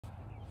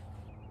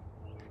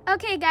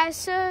Okay guys,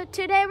 so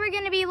today we're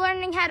going to be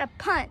learning how to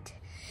punt.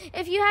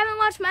 If you haven't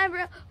watched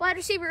my wide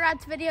receiver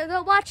routes video,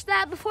 go watch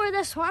that before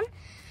this one.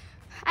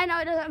 I know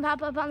it doesn't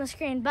pop up on the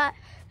screen, but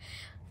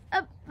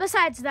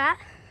besides that,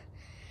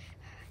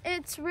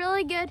 it's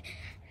really good.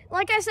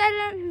 Like I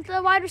said in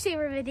the wide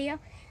receiver video,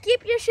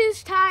 keep your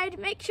shoes tied,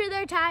 make sure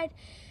they're tied,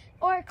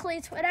 or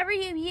cleats, whatever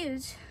you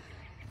use.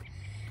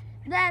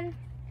 Then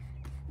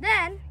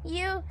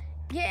you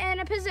get in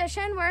a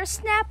position where a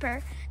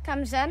snapper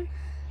comes in.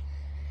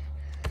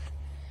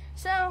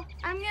 So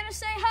I'm gonna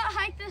say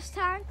hike this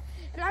time,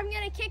 and I'm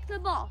gonna kick the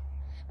ball.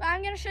 But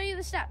I'm gonna show you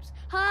the steps.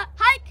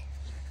 Hike!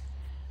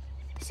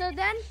 So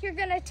then you're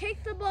gonna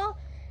take the ball,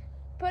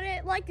 put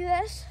it like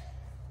this.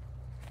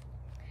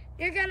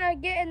 You're gonna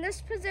get in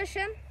this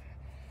position,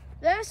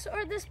 this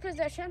or this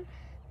position.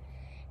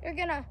 You're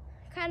gonna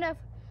kind of,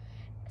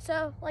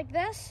 so like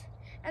this,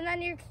 and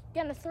then you're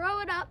gonna throw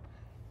it up,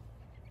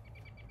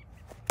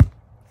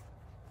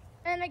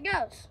 and it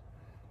goes.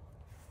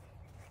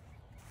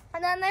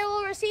 And then they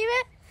will receive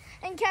it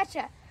and catch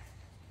it.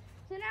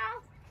 So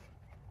now,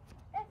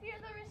 if you're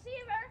the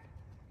receiver,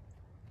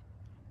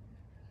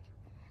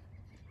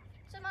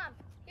 so Mom,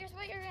 here's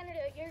what you're gonna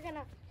do. You're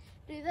gonna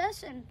do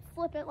this and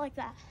flip it like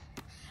that,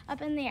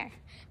 up in the air,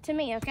 to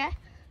me, okay?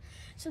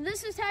 So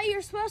this is how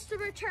you're supposed to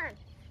return,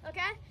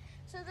 okay?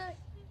 So the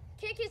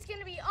kick is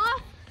gonna be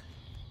off.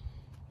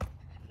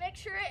 Make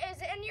sure it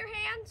is in your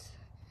hands.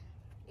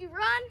 You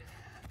run,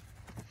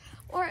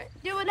 or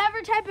do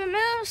whatever type of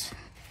moves.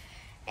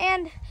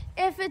 And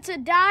if it's a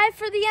dive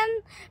for the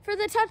end, for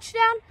the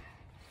touchdown,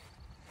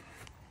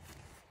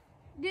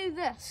 do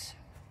this.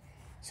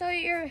 So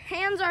your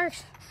hands are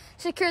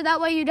secure, that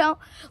way you don't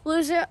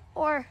lose it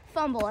or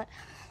fumble it.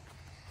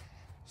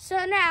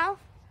 So now,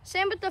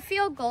 same with the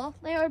field goal.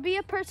 There would be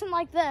a person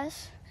like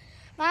this.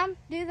 Mom,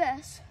 do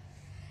this.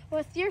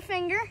 With your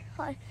finger,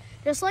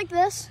 just like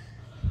this.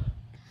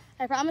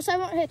 I promise I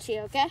won't hit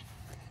you, okay?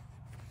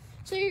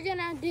 So you're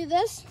gonna do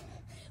this.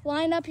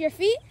 Line up your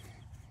feet.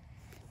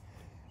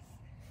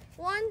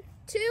 1,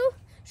 2,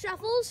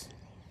 shuffles.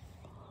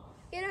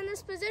 Get in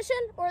this position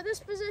or this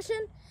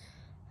position.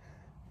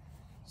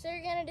 So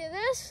you're gonna do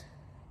this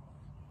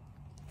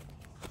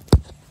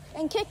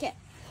and kick it.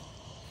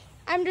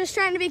 I'm just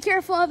trying to be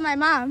careful of my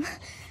mom.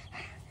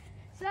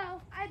 So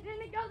I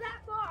didn't go that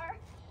far,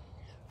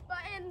 but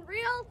in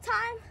real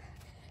time,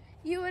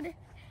 you would,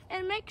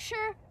 and make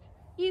sure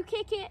you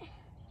kick it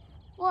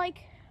like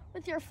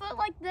with your foot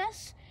like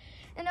this,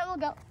 and it will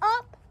go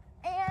up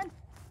and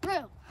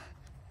through.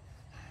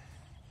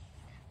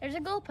 There's a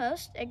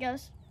goalpost, it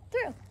goes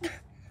through.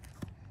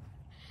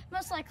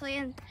 Most likely,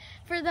 and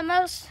for the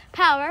most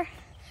power.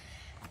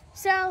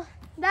 So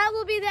that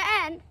will be the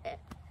end.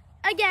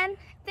 Again,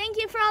 thank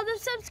you for all the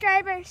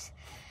subscribers.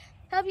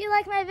 Hope you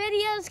like my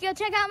videos. Go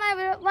check out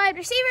my wide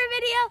receiver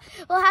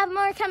video. We'll have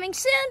more coming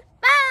soon.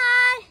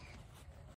 Bye!